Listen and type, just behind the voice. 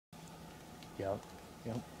Yep.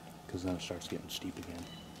 Yep. Because then it starts getting steep again.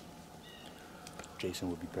 Jason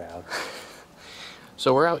would be proud.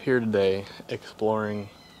 So we're out here today exploring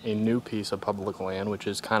a new piece of public land, which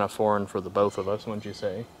is kind of foreign for the both of us, wouldn't you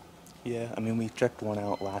say? Yeah, I mean, we checked one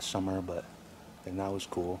out last summer, and that was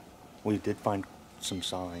cool. We did find some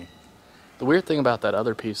sign. The weird thing about that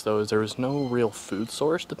other piece, though, is there was no real food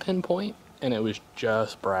source to pinpoint, and it was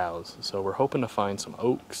just browse. So we're hoping to find some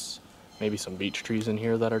oaks, maybe some beech trees in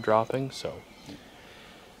here that are dropping, so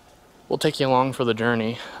we'll take you along for the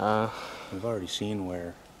journey. We've already seen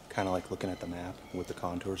where, kind of like looking at the map, what the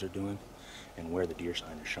contours are doing, and where the deer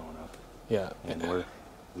sign is showing up. Yeah. And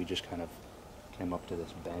we just kind of came up to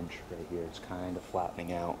this bench right here. It's kind of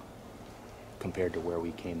flattening out compared to where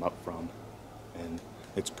we came up from, and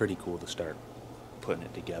it's pretty cool to start putting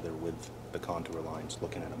it together with the contour lines,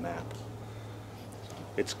 looking at a map.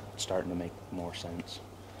 It's starting to make more sense.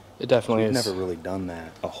 It definitely is. We've never really done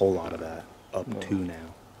that, a whole lot of that, up to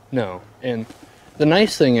now. No, and the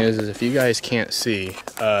nice thing is if you guys can't see,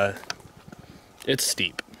 it's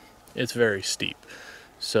steep. It's very steep.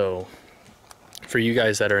 So for you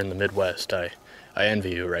guys that are in the Midwest, I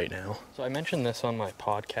envy you right now. So I mentioned this on my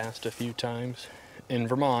podcast a few times. In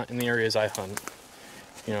Vermont, in the areas I hunt,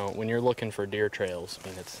 you know, when you're looking for deer trails, I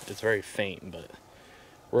mean, it's very faint, but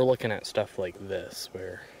we're looking at stuff like this,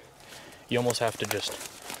 where you almost have to just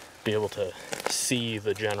be able to see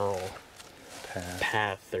the general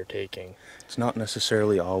path they're taking. It's not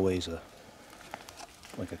necessarily always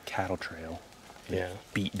like a cattle trail. Yeah.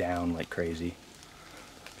 Beat down like crazy.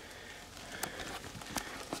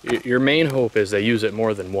 Your main hope is they use it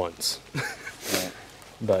more than once. Right.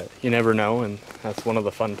 But you never know, and that's one of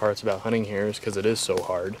the fun parts about hunting here, is because it is so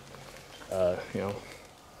hard. You know.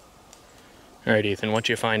 All right, Ethan, what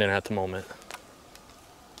you finding at the moment?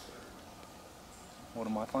 What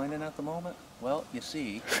am I finding at the moment? Well, you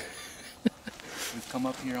see, we've come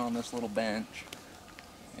up here on this little bench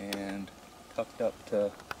and tucked up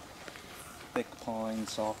to thick pine,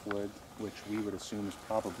 softwood, which we would assume is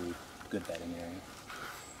probably a good bedding area.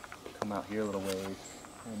 Come out here a little ways,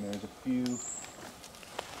 and there's a few,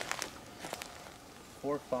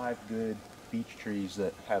 4 or 5 good beech trees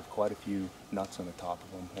that have quite a few nuts on the top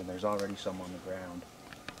of them, and there's already some on the ground,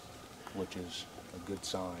 which is a good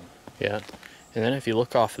sign. Yeah, and then if you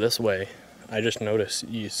look off this way, I just noticed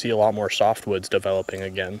you see a lot more softwoods developing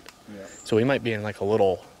again. Yeah. So we might be in like a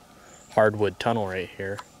little hardwood tunnel right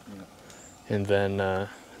here. Yeah. And then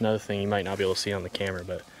another thing you might not be able to see on the camera,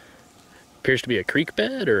 but appears to be a creek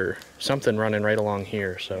bed or something running right along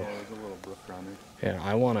here. So yeah, there's a little brook running. Yeah,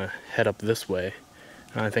 I want to head up this way.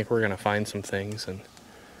 And I think we're going to find some things. And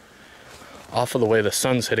off of the way the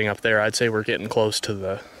sun's hitting up there, I'd say we're getting close to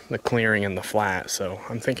the clearing and the flat. So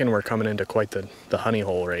I'm thinking we're coming into quite the honey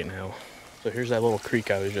hole right now. So here's that little creek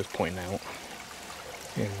I was just pointing out.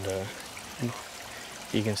 And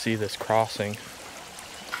you can see this crossing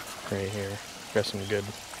right here. Got some good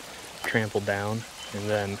trampled down. And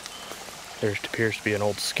then there appears to be an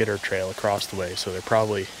old skidder trail across the way. So they're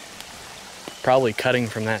probably cutting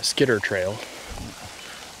from that skidder trail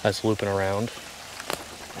that's looping around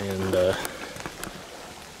and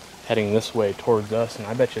heading this way towards us, and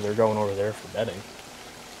I bet you they're going over there for bedding.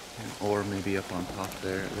 Or maybe up on top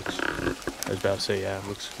there. It looks, I was about to say, yeah. It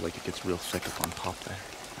looks like it gets real thick up on top there.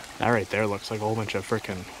 That right there looks like a whole bunch of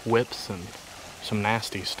freaking whips and some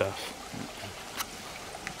nasty stuff.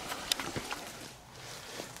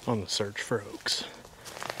 On the search for oaks.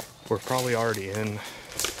 We're probably already in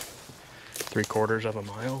 3/4 of a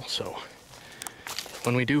mile, so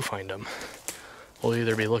when we do find them, we'll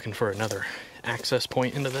either be looking for another access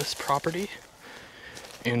point into this property,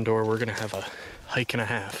 and or we're gonna have a hike and a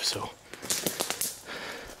half, so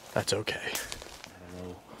that's okay.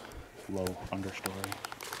 A low understory.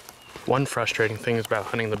 One frustrating thing is about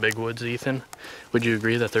hunting the big woods, Ethan. Would you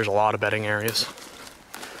agree that there's a lot of bedding areas?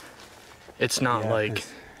 It's not like... It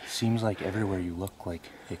seems like everywhere you look, like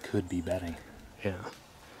it could be bedding. Yeah.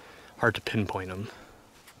 Hard to pinpoint them.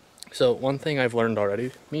 So one thing I've learned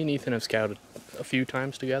already, me and Ethan have scouted a few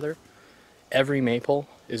times together. Every maple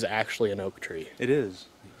is actually an oak tree. It is.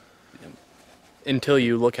 Until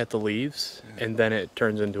you look at the leaves, and then it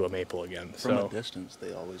turns into a maple again. From a distance,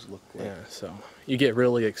 they always look like... Yeah, so you get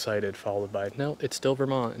really excited, followed by, no, it's still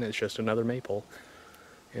Vermont, and it's just another maple.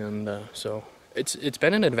 And so it's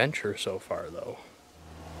been an adventure so far, though.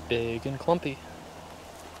 Big and clumpy.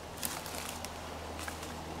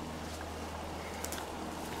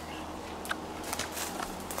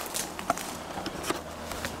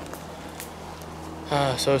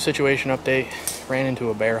 So situation update, ran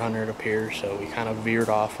into a bear hunter, it appears, so we kind of veered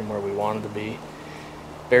off from where we wanted to be.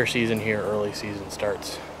 Bear season here, early season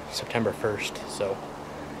starts September 1st, so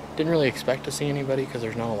didn't really expect to see anybody because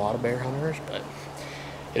there's not a lot of bear hunters, but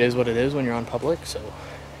it is what it is when you're on public, so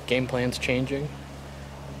game plan's changing.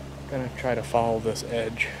 Gonna try to follow this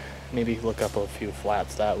edge, maybe look up a few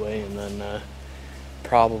flats that way, and then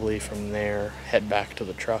probably from there head back to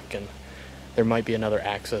the truck, and there might be another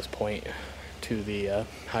access point to the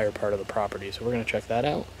higher part of the property, so we're gonna check that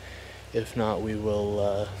out. If not, we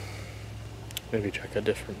will maybe check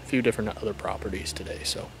a few different other properties today.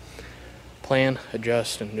 So plan,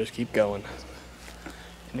 adjust, and just keep going.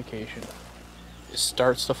 Indication. It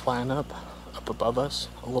starts to flatten up above us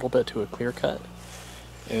a little bit to a clear cut,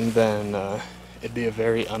 and then it'd be a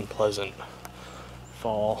very unpleasant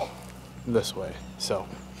fall this way. So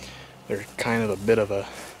there's kind of a bit of a,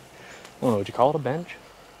 I don't know, would you call it a bench?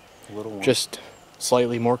 A little one. Just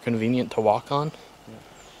slightly more convenient to walk on. Yeah.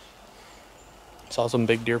 Saw some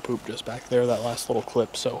big deer poop just back there, that last little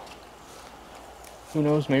clip, so who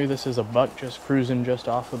knows, maybe this is a buck just cruising just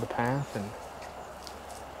off of the path and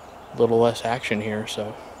a little less action here,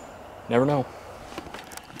 so never know.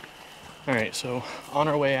 Alright, so on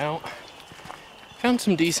our way out, found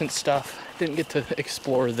some decent stuff. Didn't get to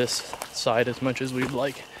explore this side as much as we'd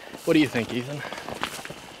like. What do you think, Ethan?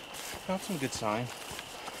 Found some good sign.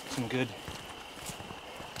 Some good,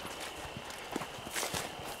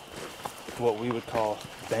 what we would call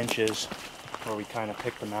benches, where we kind of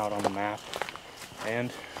picked them out on the map,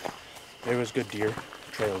 and there was good deer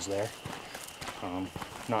trails there.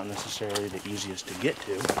 Not necessarily the easiest to get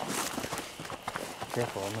to.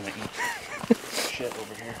 Careful, I'm gonna eat shit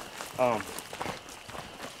over here.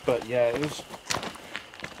 But yeah, it was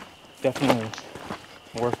definitely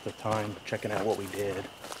worth the time checking out what we did,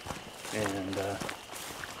 and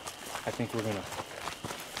I think we're gonna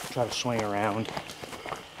try to swing around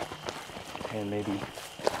and maybe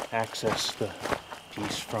access the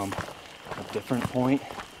piece from a different point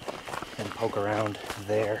and poke around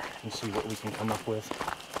there and see what we can come up with.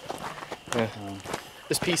 Yeah.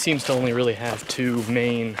 This piece seems to only really have two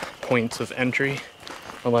main points of entry,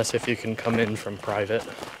 unless if you can come in from private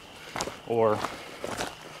or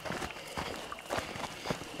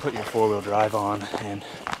put your four-wheel drive on and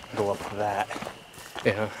go up that.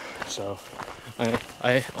 yeah. So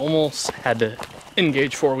I almost had to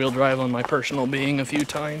engage four-wheel drive on my personal being a few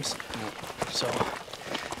times. yeah. So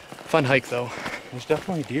fun hike though. There's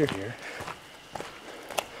definitely deer here.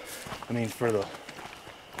 I mean, for the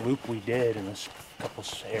loop we did in this couple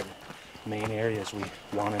main areas we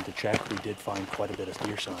wanted to check, we did find quite a bit of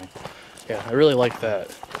deer sign. Yeah, I really like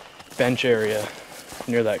that bench area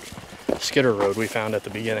near that skidder road we found at the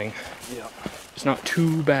beginning. Yeah. It's not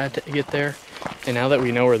too bad to get there, and now that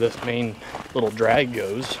we know where this main little drag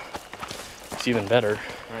goes, it's even better.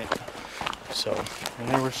 Right. So, and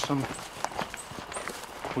there were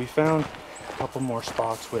we found a couple more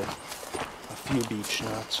spots with a few beech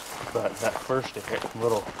nuts, but that first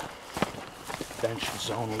little bench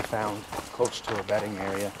zone we found close to a bedding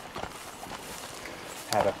area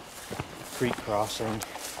had a creek crossing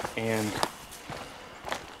and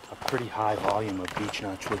a pretty high volume of beech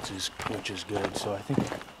nuts, which is good. So I think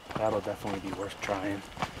that'll definitely be worth trying.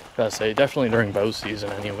 gotta say, definitely during bow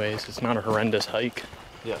season anyways. It's not a horrendous hike.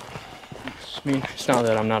 Yeah. I mean, it's not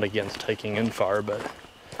that I'm not against hiking in far, but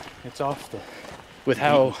It's off the with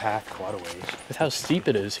beaten how path quite a ways. with how steep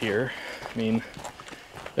it is here, I mean,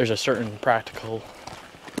 there's a certain practical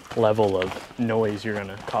level of noise you're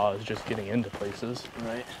gonna cause just getting into places.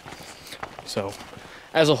 Right. So,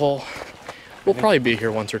 as a whole, we'll probably be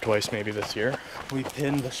here once or twice maybe this year. We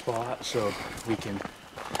pinned the spot so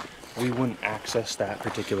we wouldn't access that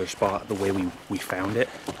particular spot the way we found it,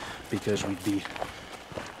 because we'd be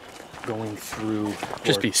going through,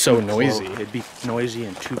 Just or be so too noisy. It'd be noisy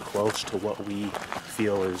and too close to what we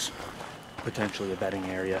feel is potentially a bedding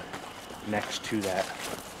area next to that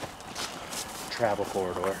travel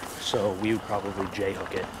corridor. So we would probably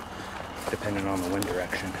J-hook it depending on the wind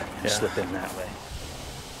direction and slip in that way.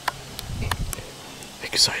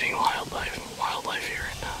 Exciting wildlife here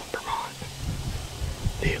in Vermont.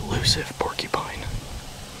 The elusive porcupine.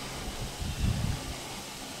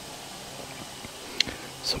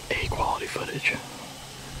 Some A quality footage.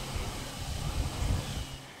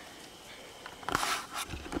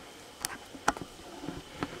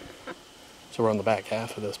 So we're on the back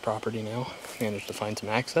half of this property now. Managed to find some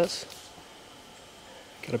access.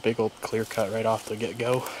 Got a big old clear cut right off the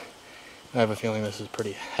get-go. I have a feeling this is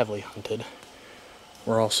pretty heavily hunted.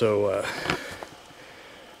 We're also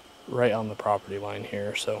right on the property line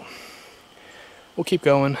here, so we'll keep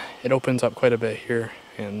going. It opens up quite a bit here,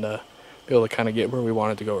 and be able to kind of get where we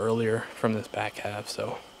wanted to go earlier from this back half.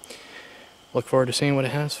 So look forward to seeing what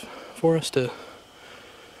it has for us to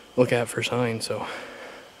look at for signs, so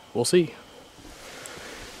we'll see.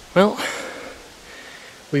 Well,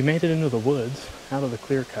 we made it into the woods, out of the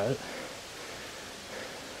clear cut.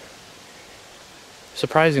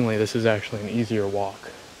 Surprisingly, this is actually an easier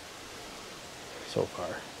walk so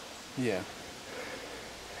far. Yeah.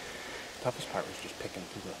 Toughest part was just picking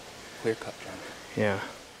through the clear cut junk. Yeah.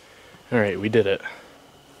 Alright, we did it.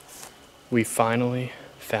 We finally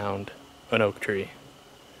found an oak tree.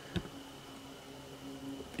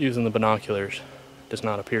 Using the binoculars, does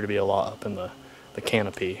not appear to be a lot up in the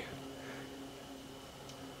canopy.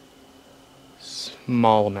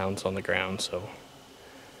 Small amounts on the ground, so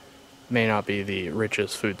may not be the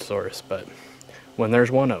richest food source, but when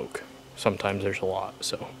there's one oak, sometimes there's a lot,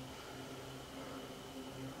 so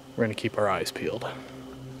we're gonna keep our eyes peeled.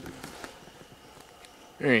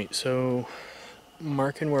 Alright, so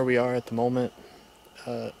marking where we are at the moment.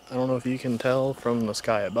 I don't know if you can tell from the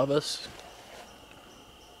sky above us,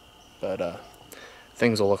 but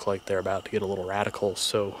things will look like they're about to get a little radical,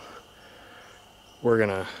 so we're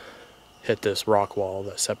gonna hit this rock wall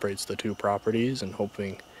that separates the two properties and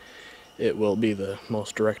hoping it will be the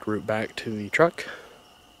most direct route back to the truck.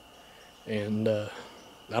 And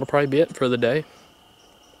that'll probably be it for the day.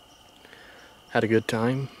 Had a good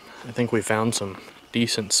time. I think we found some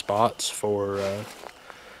decent spots for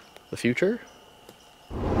the future.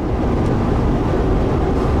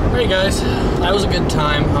 Alright guys, that was a good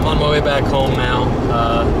time. I'm on my way back home now.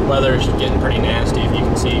 Weather's getting pretty nasty, if you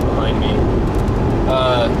can see behind me.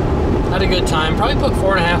 Had a good time. Probably put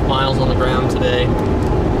 4.5 miles on the ground today.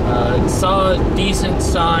 Saw a decent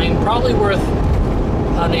sign. Probably worth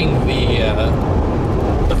hunting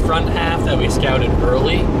the front half that we scouted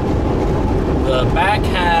early. The back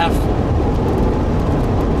half,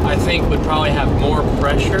 I think, would probably have more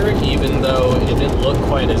pressure, even though it didn't look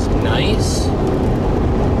quite as nice.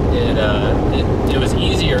 It was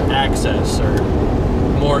easier access, or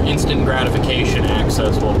more instant gratification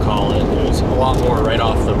access, we'll call it. It was a lot more right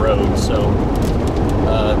off the road, so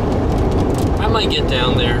I might get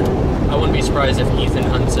down there. I wouldn't be surprised if Ethan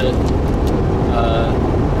hunts it.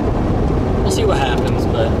 We'll see what happens,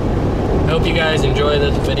 but I hope you guys enjoy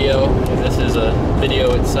this video. This is a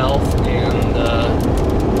video itself, and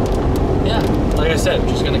yeah, like I said,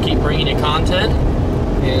 just gonna keep bringing you content,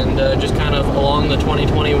 and just kind of along the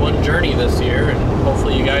 2021 journey this year, and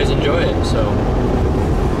hopefully you guys enjoy it. So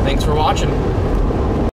thanks for watching.